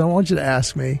 He says, I want you to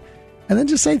ask me. And then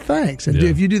just say thanks. And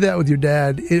if you do that with your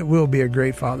dad, it will be a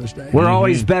great Father's Day. We're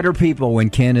always better people when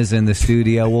Ken is in the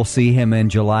studio. We'll see him in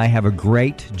July. Have a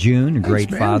great June, a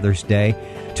great Father's Day.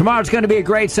 Tomorrow's going to be a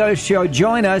great show.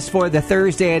 Join us for the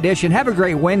Thursday edition. Have a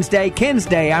great Wednesday, Ken's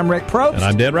Day. I'm Rick Probst. And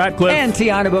I'm Dan Radcliffe. And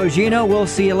Tiana Bogino. We'll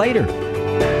see you later.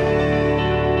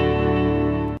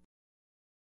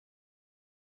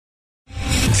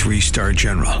 3-star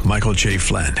general Michael J.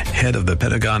 Flynn, head of the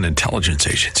Pentagon Intelligence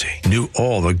Agency, knew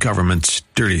all the government's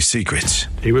dirty secrets.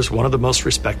 He was one of the most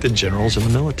respected generals in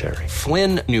the military.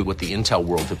 Flynn knew what the intel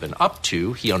world had been up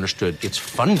to. He understood its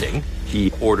funding.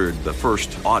 He ordered the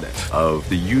first audit of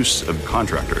the use of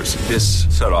contractors. This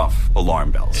set off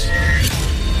alarm bells.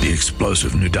 The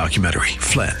explosive new documentary,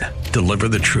 Flynn, Deliver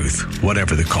the Truth,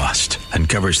 Whatever the Cost,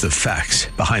 uncovers the facts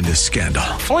behind this scandal.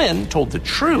 Flynn told the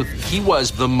truth. He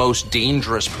was the most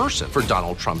dangerous person for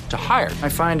Donald Trump to hire. I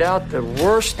find out the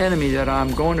worst enemy that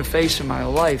I'm going to face in my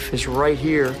life is right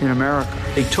here in America.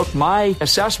 They took my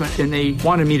assessment and they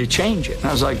wanted me to change it. And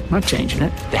I was like, I'm not changing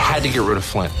it. They had to get rid of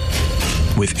Flynn.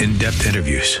 With in-depth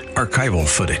interviews, archival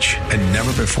footage, and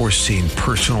never-before-seen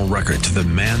personal records of the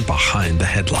man behind the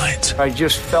headlines. I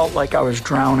just felt like I was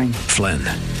drowning. Flynn,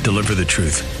 Deliver the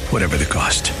Truth, Whatever the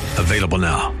Cost. Available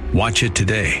now. Watch it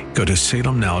today. Go to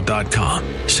salemnow.com.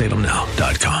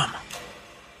 salemnow.com.